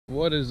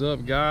What is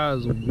up,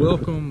 guys?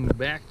 Welcome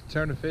back to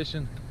Turner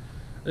Fishing.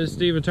 This is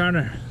Steven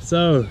Turner.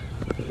 So,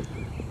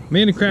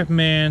 me and the Crappie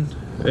man,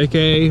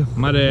 aka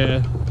my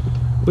dad,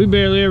 we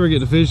barely ever get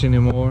to fish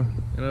anymore.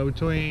 You know,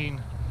 between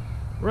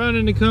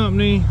running the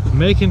company,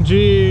 making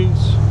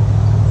jigs,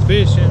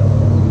 fishing,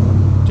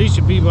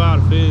 teaching people how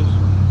to fish,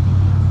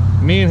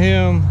 me and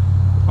him,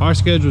 our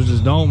schedules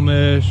just don't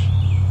mesh.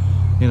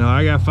 You know,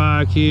 I got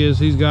 5 kids,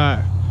 he's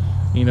got,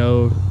 you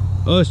know,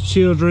 us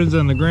children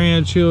and the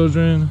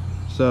grandchildren.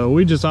 So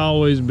we just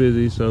always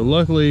busy. So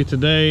luckily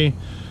today,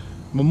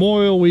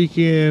 Memorial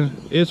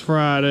Weekend, it's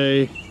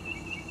Friday.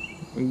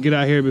 We can get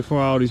out here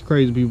before all these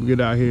crazy people get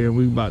out here, and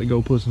we about to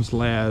go put some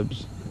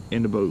slabs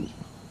in the boat.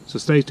 So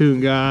stay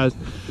tuned, guys.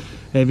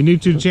 And if you're new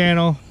to the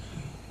channel,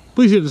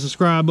 please hit the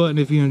subscribe button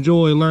if you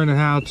enjoy learning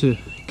how to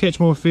catch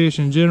more fish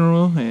in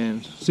general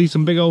and see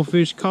some big old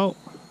fish caught.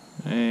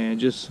 And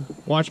just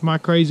watch my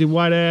crazy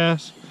white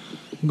ass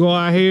go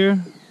out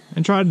here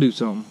and try to do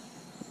something.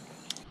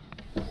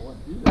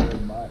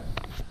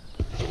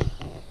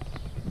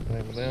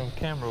 My damn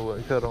camera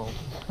was cut on.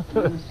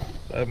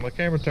 I had my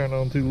camera turned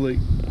on too late.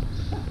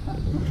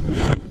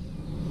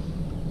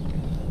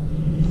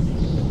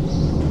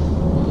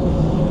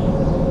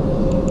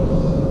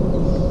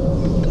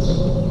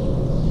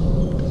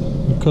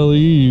 What color are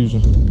you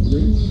using?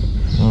 Green.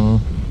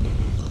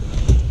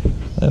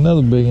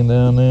 Another big one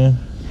down there.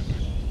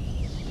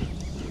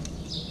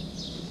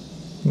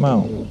 Come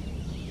on.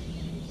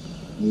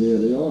 Yeah,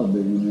 they are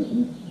big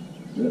one.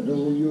 That's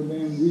all your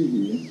damn jig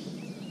is.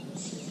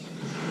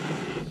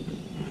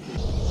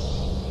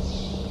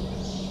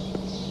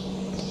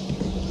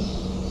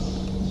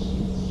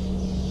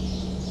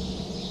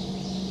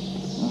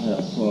 I have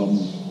a problem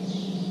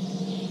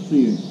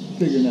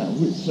figuring out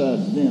which side of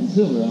the damn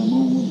pillar I'm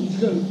on with the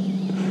scope.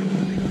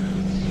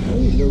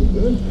 There you go,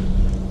 good.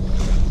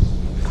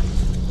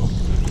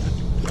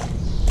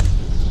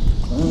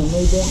 I don't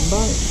know that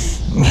bite.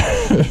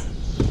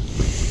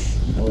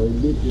 Or he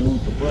bit you on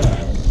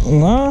surprise.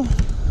 Nah,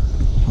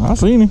 I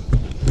seen him.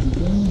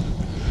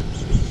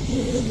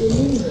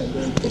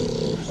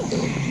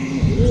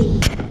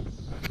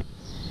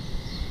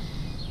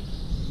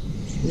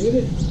 Get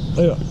it?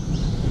 Yeah.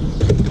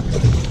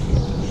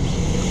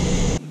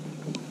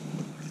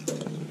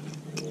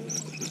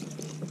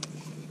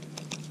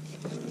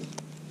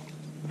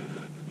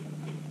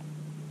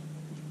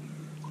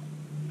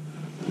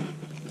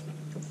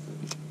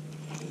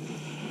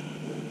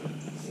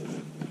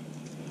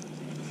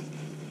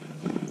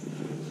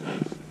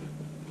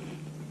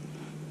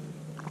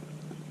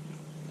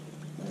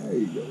 There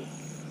you go.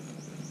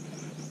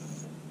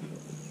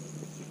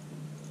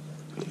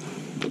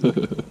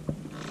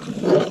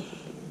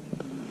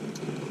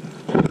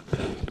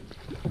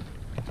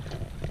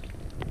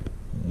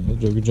 That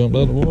joker jumped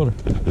out of the water.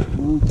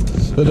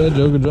 So that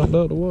joker jumped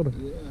out of the water.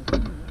 Yeah.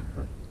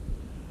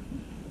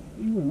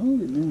 You were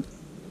hungry now.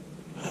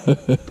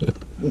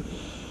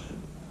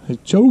 He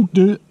choked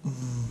it.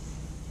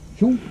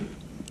 Choked it.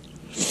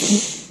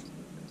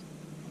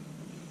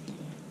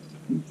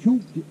 He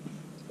choked it.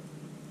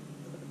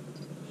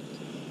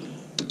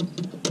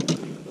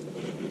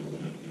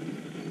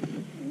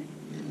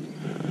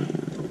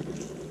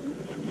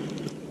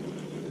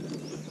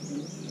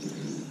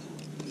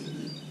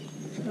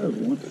 There's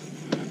one.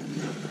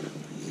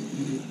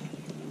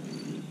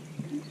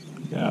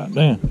 God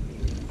damn.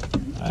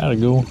 I had a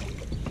good one.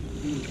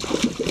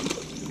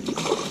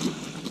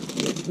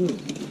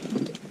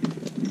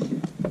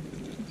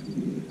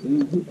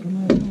 Damn hook come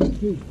out of my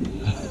too.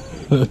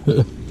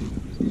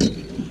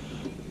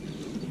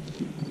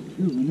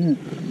 Good one there.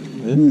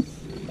 Yeah.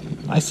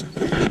 Nice.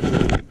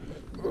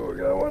 Oh, we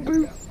got one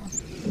too.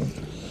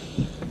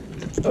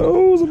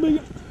 Oh, it's a big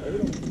one.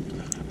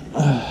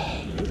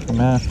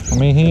 Nah, I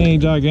mean, he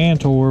ain't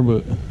gigantor,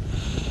 but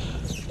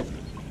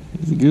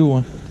he's a good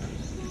one.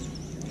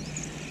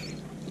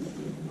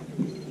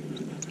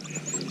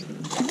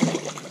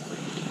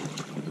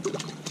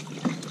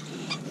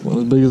 Well,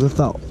 as big as I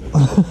thought.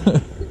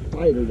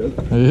 Fighter though.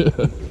 Yeah.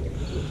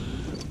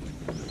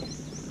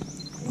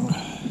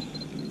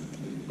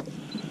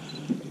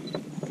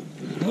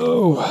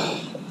 Oh.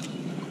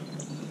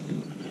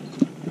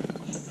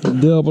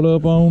 Doubled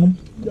up on him.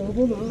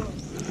 Doubled up.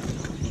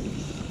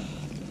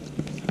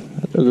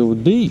 That joker was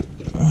deep.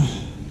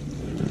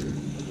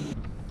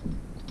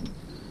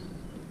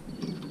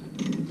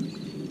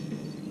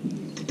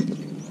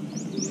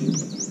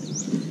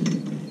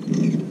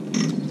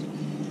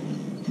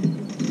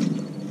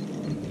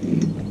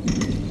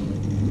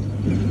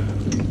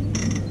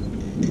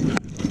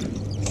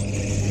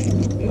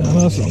 Man,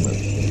 that's something that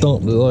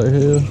thumped it like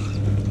hell.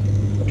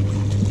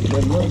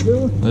 That look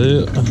good?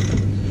 Yeah.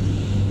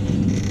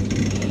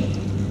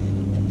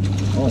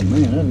 Oh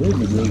man, that is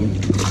a good one.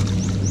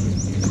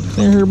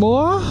 In here,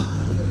 boy.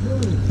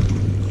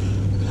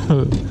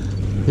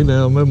 He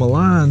done made my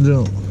line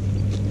jump.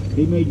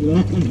 He made you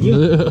laugh.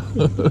 Yeah.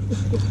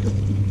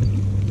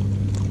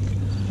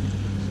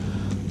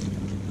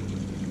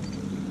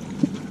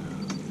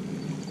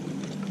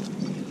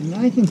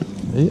 Nice one.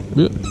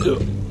 Yep.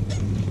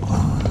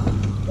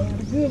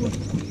 Good one.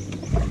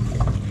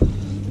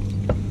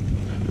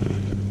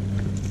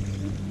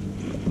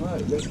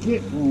 Alright, let's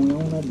get one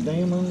on that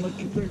damn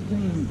unlucky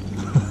 13.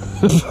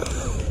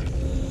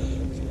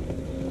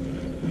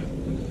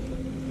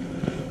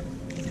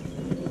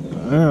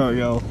 There we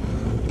go.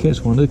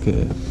 Catch one, look at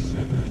it.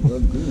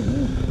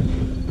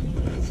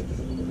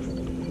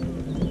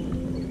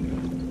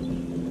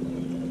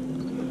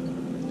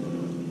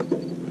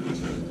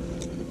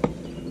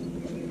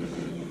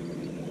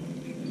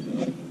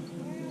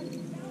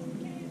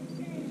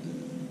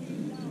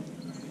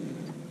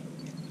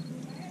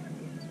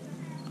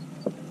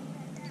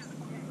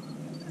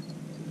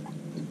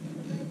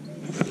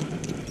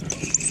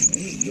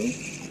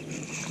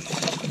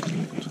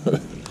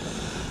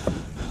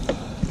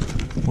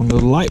 One of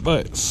the light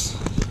boats.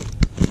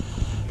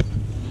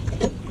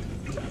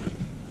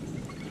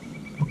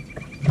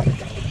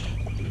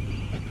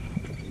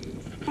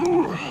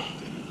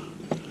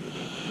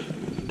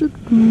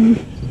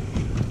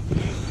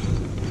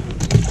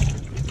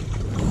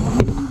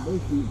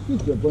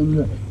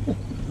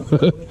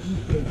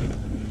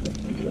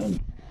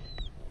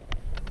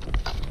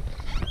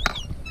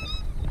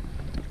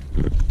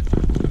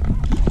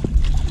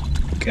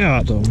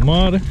 God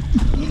almighty.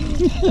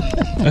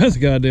 That's a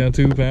goddamn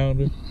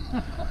 2-pounder.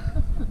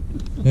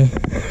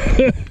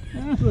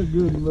 That's a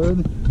good one,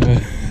 buddy.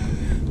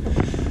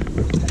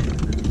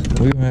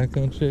 We might have to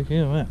come check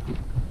him out.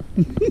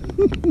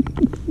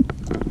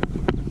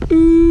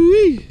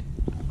 Ooh-wee.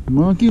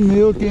 Monkey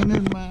milk in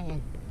his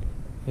mouth.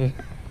 That's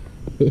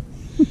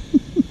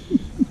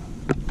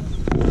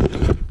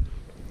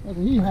a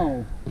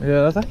hee-haw.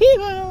 Yeah, that's a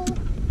hee-haw.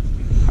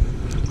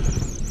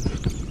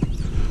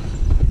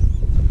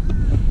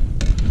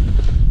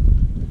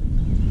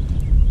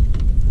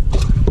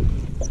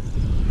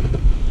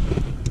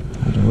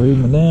 Read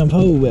my damn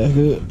pole back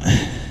up.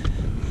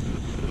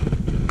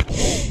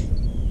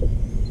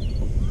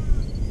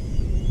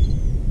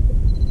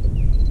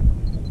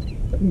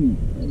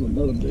 That's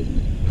another big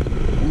one.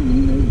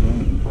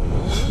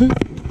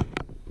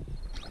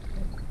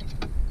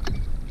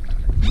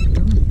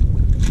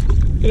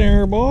 Get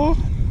there, boy.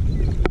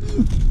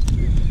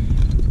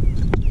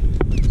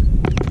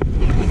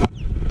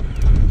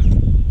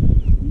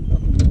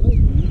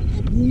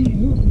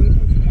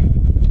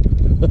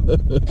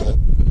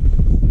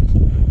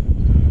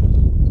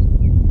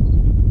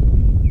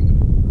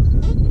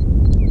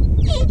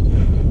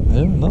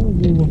 Yeah, another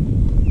good one.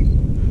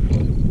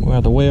 We're gonna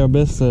have to weigh our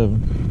best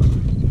 7.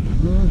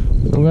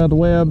 We're gonna have to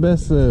weigh our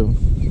best 7.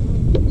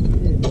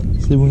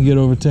 See if we can get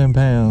over 10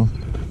 pounds.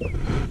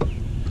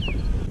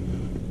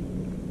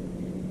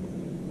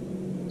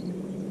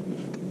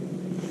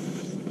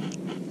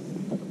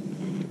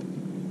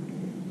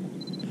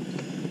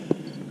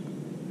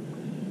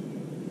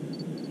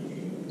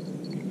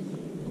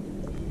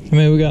 How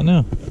many we got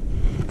now?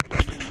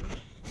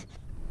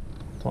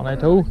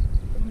 22.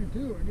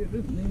 22, I get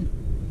this thing.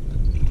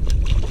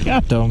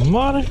 Got the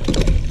money.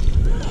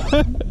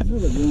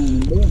 Another grown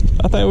boy.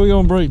 I think we're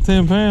gonna break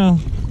 10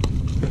 pounds.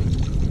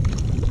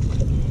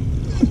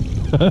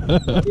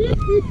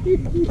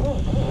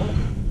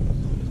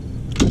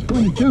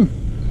 22.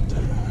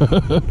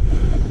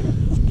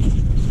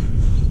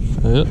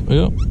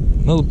 Yep.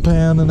 Another 1.5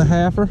 pounds.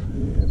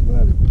 Yeah,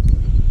 buddy.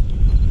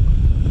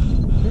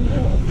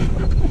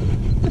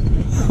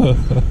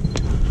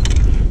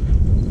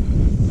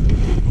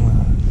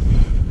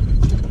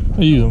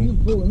 Are you You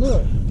pulling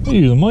up.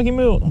 using monkey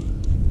milk?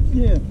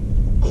 Yeah.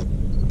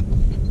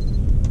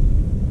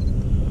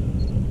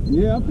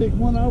 Yeah, I picked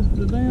one off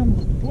the damn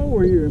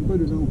floor here and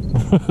put it on.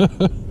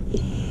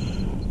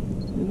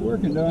 It's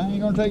working though, I ain't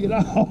gonna take it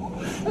off.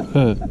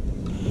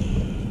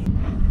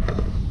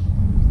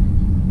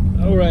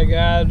 Alright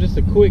guys, just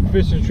a quick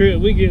fishing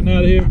trip. We getting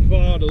out of here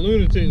before all the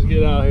lunatics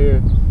get out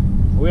here.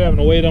 We're having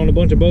to wait on a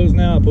bunch of boats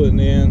now putting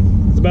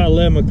in. It's about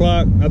 11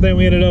 o'clock. I think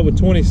we ended up with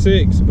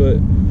 26, but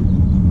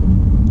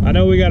I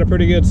know we got a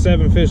pretty good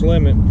 7 fish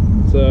limit.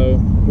 So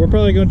we're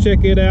probably gonna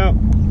check it out.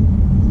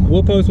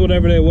 We'll post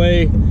whatever they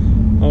weigh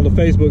on the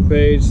Facebook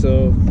page,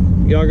 so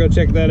y'all go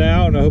check that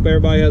out. And I hope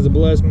everybody has a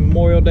blessed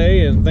Memorial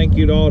Day, and thank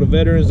you to all the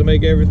veterans that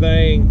make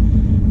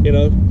everything, you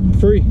know,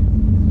 free.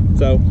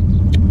 So,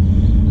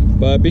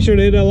 but be sure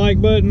to hit that like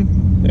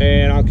button,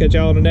 and I'll catch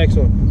y'all on the next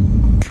one.